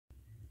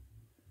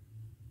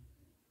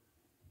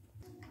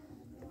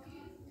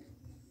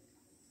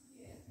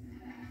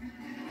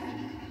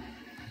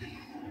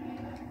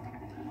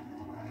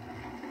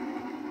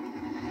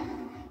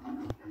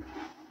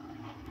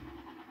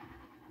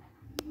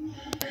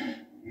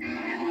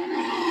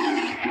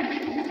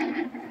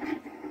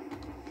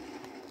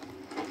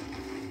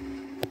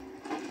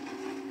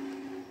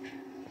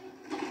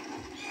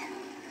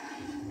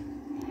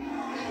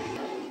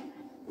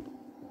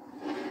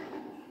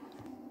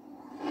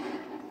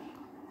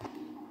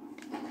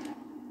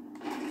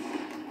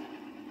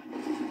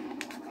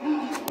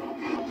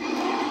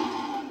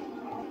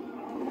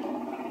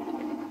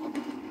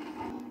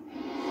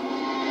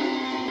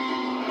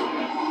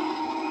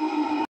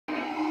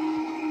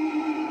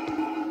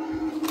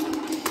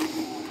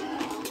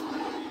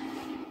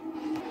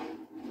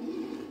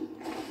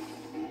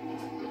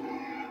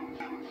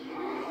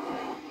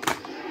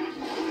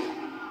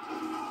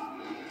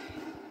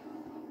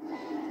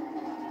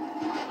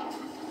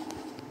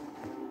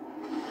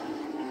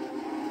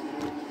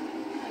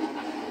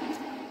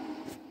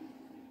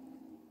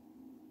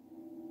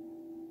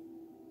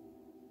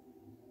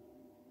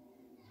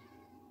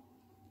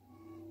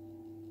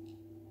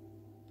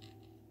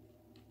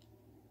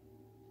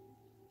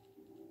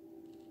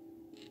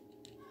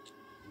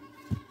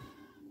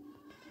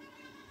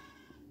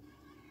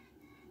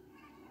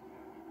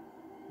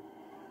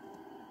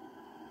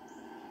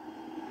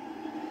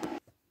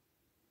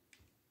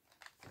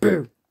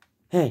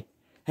Hey,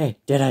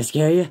 did I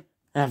scare you?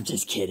 I'm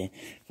just kidding.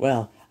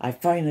 Well, I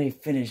finally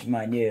finished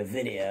my new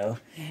video,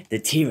 the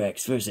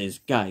T-Rex versus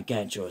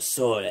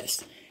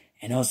giganotosaurus.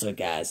 And also,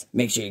 guys,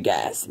 make sure you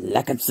guys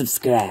like and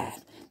subscribe,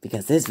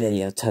 because this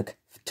video took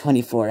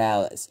 24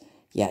 hours.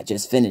 Yeah,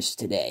 just finished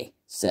today.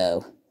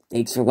 So,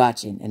 thanks for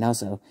watching. And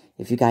also,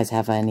 if you guys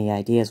have any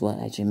ideas what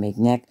I should make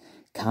next,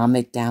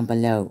 comment down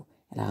below,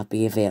 and I'll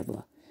be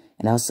available.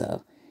 And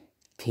also,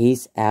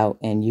 peace out,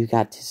 and you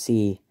got to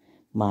see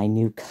my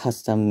new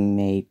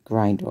custom-made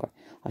grinder.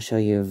 I'll show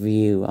you a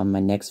review on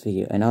my next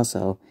video. And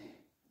also,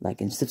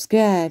 like and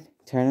subscribe.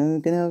 Turn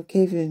on the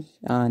notifications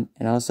on.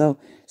 And also,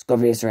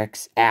 Scorpius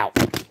Rex out.